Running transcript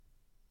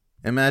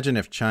Imagine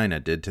if China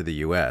did to the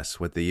U.S.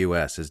 what the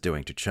U.S. is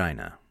doing to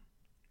China.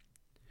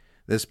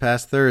 This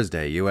past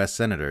Thursday, U.S.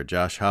 Senator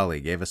Josh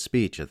Hawley gave a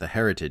speech at the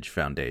Heritage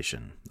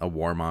Foundation, a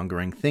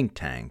warmongering think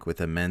tank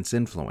with immense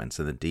influence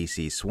in the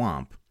D.C.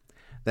 swamp,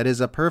 that is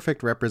a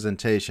perfect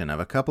representation of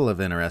a couple of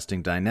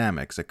interesting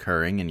dynamics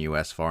occurring in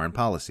U.S. foreign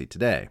policy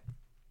today.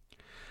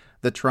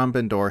 The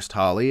Trump-endorsed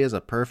Hawley is a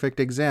perfect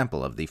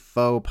example of the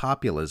faux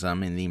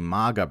populism in the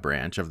MAGA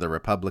branch of the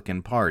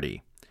Republican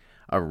Party,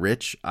 a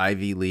rich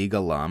Ivy League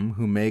alum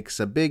who makes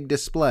a big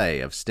display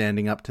of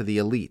standing up to the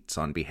elites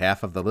on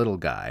behalf of the little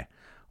guy,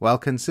 while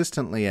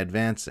consistently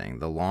advancing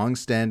the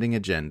long-standing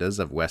agendas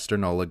of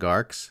Western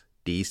oligarchs,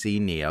 D.C.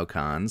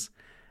 neocons,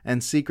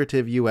 and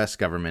secretive U.S.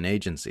 government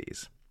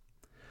agencies.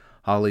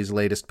 Hawley's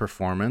latest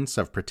performance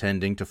of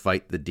pretending to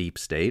fight the deep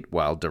state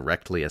while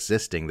directly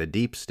assisting the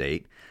deep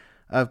state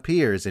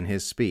appears in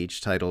his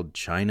speech titled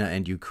China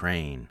and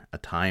Ukraine, A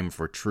Time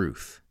for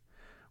Truth,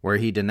 where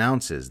he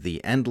denounces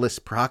the endless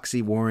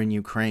proxy war in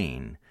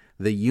Ukraine,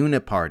 the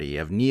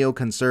uniparty of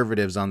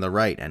neoconservatives on the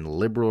right and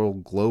liberal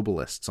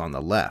globalists on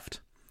the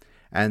left,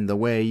 and the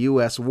way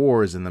U.S.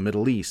 wars in the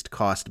Middle East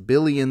cost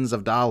billions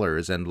of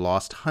dollars and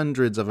lost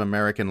hundreds of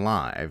American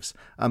lives,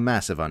 a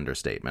massive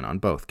understatement on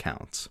both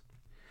counts.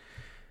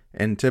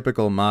 In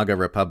typical MAGA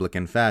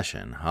Republican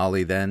fashion,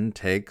 Hawley then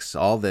takes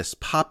all this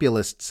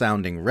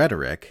populist-sounding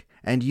rhetoric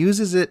and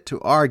uses it to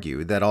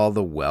argue that all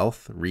the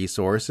wealth,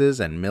 resources,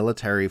 and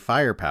military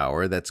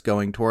firepower that's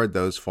going toward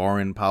those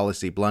foreign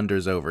policy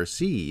blunders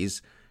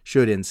overseas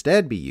should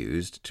instead be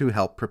used to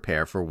help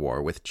prepare for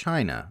war with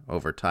China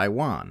over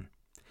Taiwan.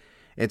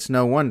 It's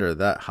no wonder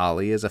that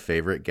Hawley is a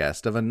favorite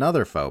guest of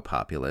another faux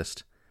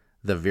populist,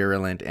 the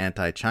virulent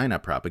anti-China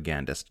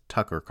propagandist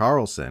Tucker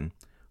Carlson,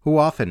 who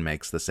often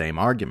makes the same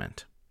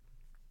argument.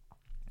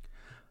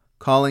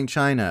 Calling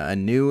China a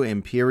new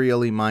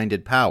imperially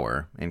minded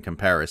power, in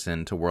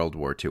comparison to World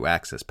War II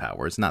Axis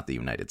powers, not the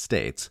United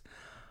States,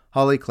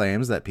 Hawley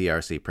claims that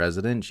PRC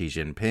President Xi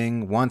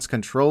Jinping wants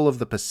control of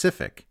the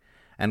Pacific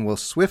and will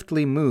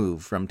swiftly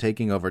move from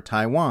taking over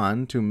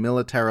Taiwan to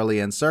militarily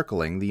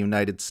encircling the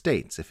United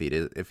States if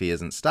he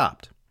isn't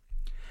stopped.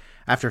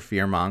 After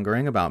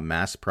fear-mongering about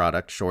mass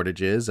product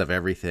shortages of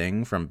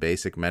everything from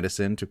basic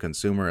medicine to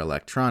consumer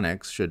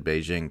electronics should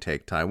Beijing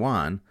take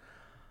Taiwan,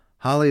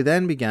 Hawley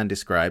then began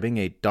describing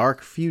a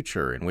dark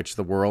future in which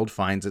the world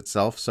finds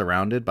itself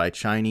surrounded by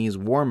Chinese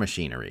war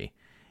machinery,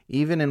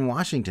 even in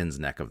Washington's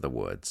neck of the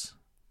woods.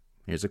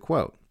 Here's a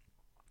quote.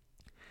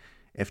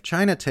 "If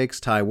China takes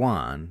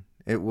Taiwan,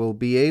 it will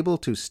be able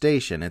to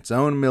station its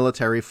own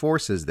military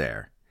forces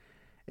there.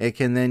 It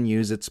can then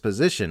use its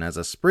position as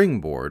a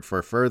springboard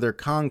for further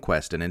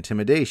conquest and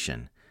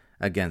intimidation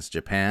against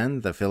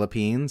Japan, the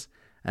Philippines,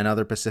 and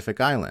other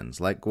Pacific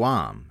islands like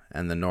Guam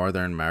and the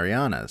Northern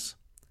Marianas.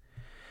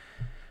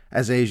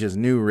 As Asia's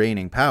new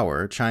reigning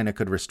power, China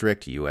could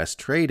restrict U.S.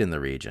 trade in the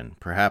region,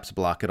 perhaps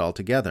block it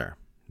altogether.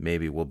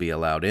 Maybe we'll be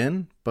allowed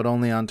in, but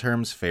only on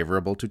terms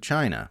favorable to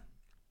China.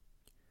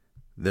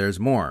 There's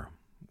more.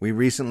 We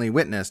recently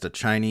witnessed a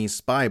Chinese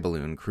spy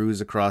balloon cruise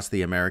across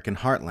the American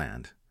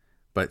heartland.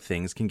 But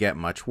things can get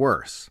much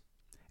worse.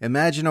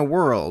 Imagine a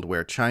world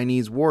where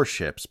Chinese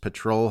warships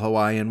patrol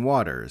Hawaiian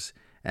waters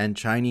and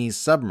Chinese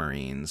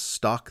submarines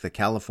stalk the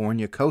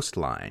California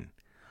coastline.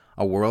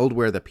 A world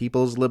where the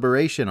People's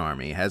Liberation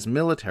Army has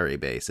military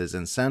bases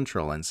in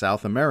Central and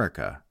South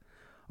America.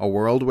 A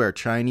world where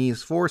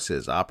Chinese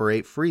forces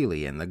operate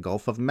freely in the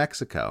Gulf of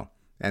Mexico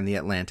and the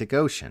Atlantic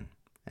Ocean."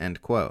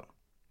 End quote.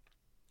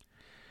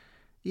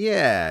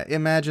 Yeah,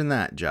 imagine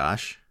that,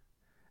 Josh.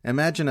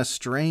 Imagine a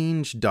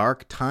strange,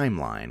 dark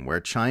timeline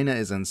where China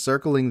is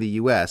encircling the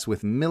U.S.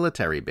 with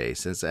military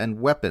bases and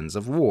weapons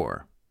of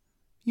war.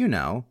 You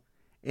know,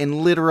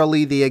 in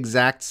literally the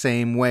exact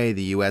same way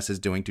the U.S. is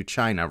doing to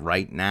China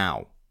right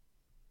now.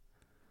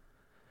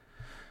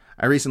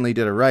 I recently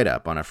did a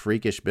write-up on a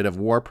freakish bit of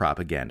war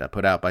propaganda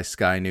put out by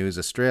Sky News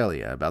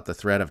Australia about the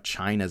threat of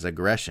China's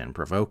aggression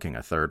provoking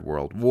a third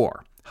world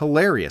war.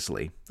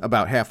 Hilariously,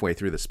 about halfway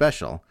through the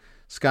special,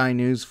 Sky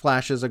News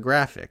flashes a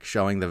graphic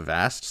showing the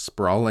vast,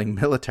 sprawling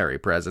military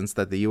presence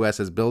that the U.S.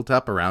 has built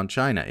up around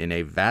China in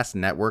a vast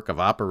network of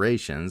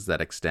operations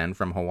that extend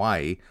from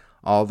Hawaii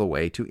all the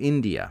way to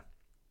India.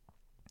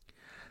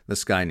 The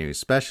Sky News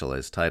special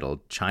is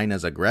titled,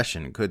 China's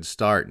Aggression Could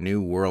Start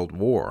New World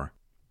War.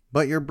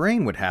 But your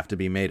brain would have to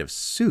be made of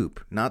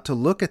soup not to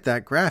look at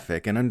that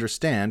graphic and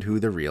understand who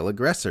the real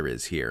aggressor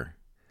is here.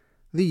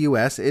 The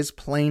U.S. is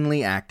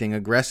plainly acting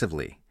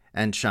aggressively,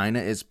 and China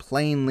is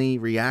plainly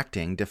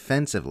reacting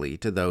defensively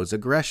to those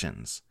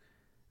aggressions.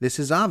 This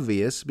is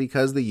obvious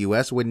because the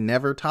U.S. would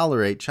never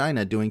tolerate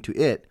China doing to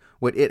it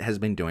what it has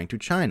been doing to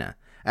China,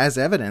 as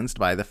evidenced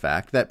by the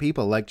fact that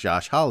people like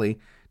Josh Hawley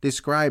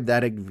describe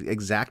that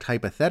exact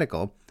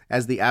hypothetical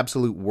as the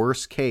absolute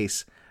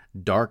worst-case,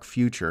 dark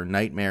future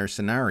nightmare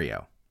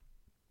scenario.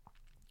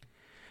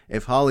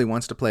 If Hawley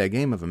wants to play a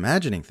game of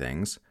imagining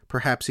things,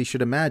 perhaps he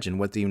should imagine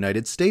what the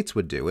United States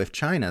would do if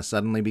China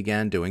suddenly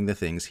began doing the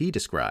things he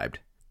described.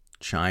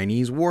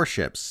 Chinese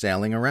warships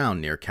sailing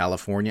around near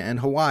California and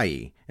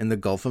Hawaii, in the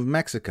Gulf of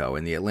Mexico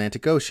and the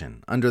Atlantic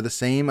Ocean, under the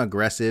same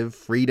aggressive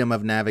freedom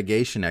of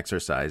navigation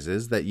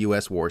exercises that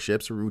U.S.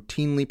 warships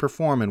routinely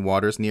perform in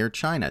waters near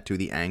China to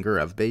the anger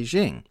of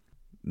Beijing.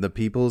 The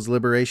People's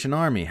Liberation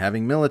Army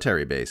having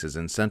military bases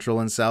in Central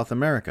and South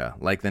America,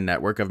 like the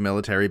network of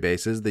military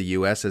bases the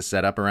U.S. has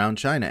set up around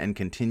China and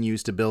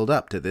continues to build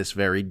up to this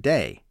very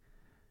day.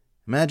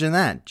 Imagine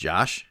that,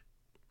 Josh.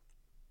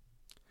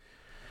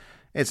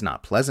 It's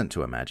not pleasant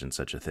to imagine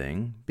such a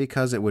thing,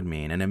 because it would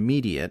mean an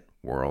immediate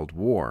world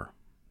war.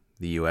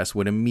 The U.S.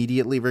 would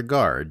immediately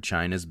regard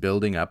China's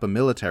building up a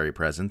military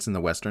presence in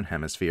the Western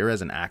Hemisphere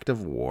as an act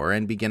of war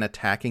and begin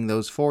attacking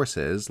those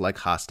forces like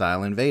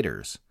hostile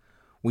invaders.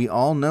 We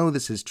all know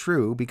this is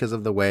true because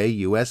of the way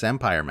U.S.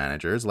 empire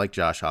managers like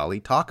Josh Hawley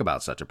talk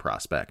about such a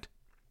prospect.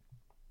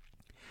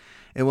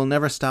 It will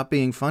never stop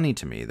being funny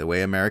to me the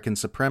way American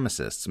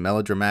supremacists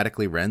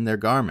melodramatically rend their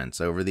garments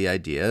over the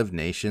idea of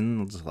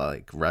nations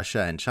like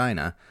Russia and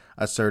China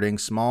asserting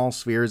small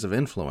spheres of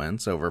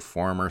influence over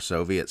former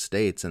Soviet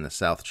states in the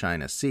South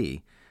China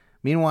Sea.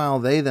 Meanwhile,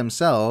 they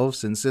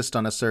themselves insist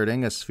on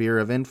asserting a sphere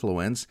of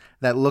influence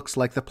that looks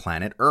like the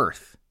planet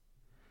Earth.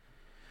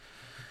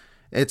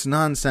 It's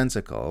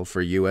nonsensical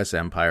for U.S.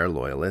 empire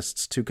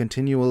loyalists to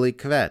continually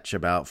kvetch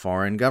about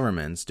foreign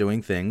governments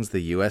doing things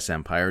the U.S.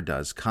 empire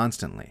does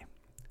constantly.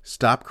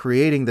 Stop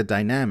creating the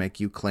dynamic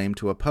you claim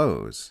to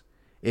oppose.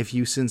 If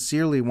you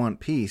sincerely want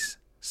peace,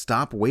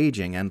 stop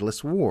waging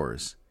endless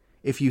wars.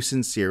 If you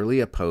sincerely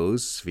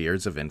oppose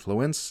spheres of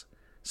influence,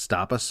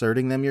 stop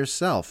asserting them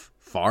yourself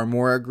far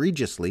more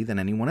egregiously than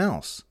anyone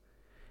else.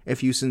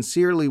 If you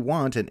sincerely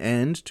want an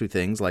end to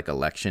things like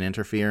election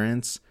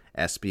interference,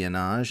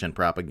 espionage, and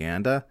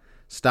propaganda,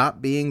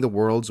 stop being the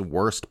world's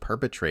worst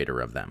perpetrator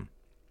of them.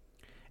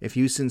 If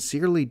you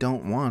sincerely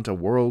don't want a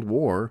world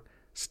war,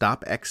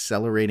 stop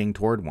accelerating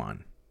toward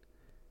one.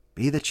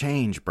 Be the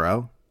change,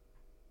 bro.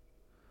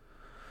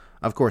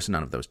 Of course,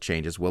 none of those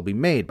changes will be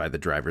made by the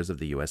drivers of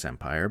the U.S.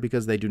 empire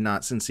because they do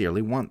not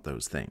sincerely want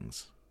those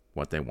things.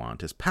 What they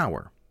want is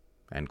power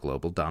and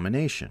global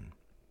domination.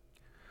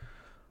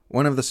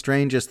 One of the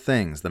strangest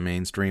things the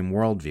mainstream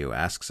worldview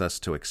asks us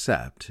to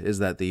accept is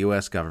that the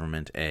U.S.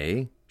 government,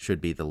 A, should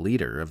be the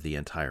leader of the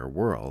entire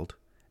world,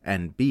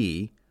 and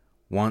B,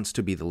 wants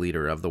to be the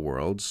leader of the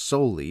world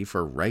solely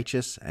for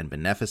righteous and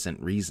beneficent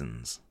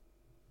reasons.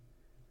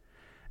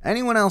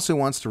 Anyone else who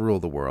wants to rule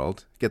the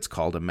world gets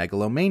called a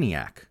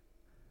megalomaniac.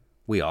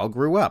 We all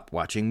grew up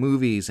watching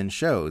movies and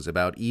shows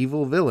about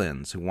evil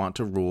villains who want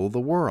to rule the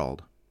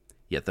world.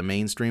 Yet the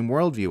mainstream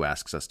worldview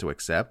asks us to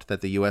accept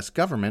that the U.S.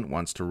 government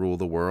wants to rule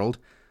the world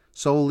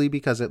solely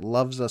because it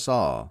loves us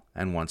all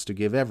and wants to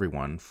give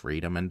everyone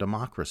freedom and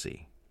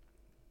democracy.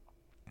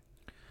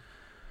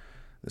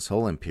 This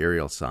whole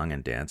imperial song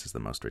and dance is the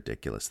most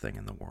ridiculous thing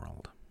in the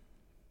world.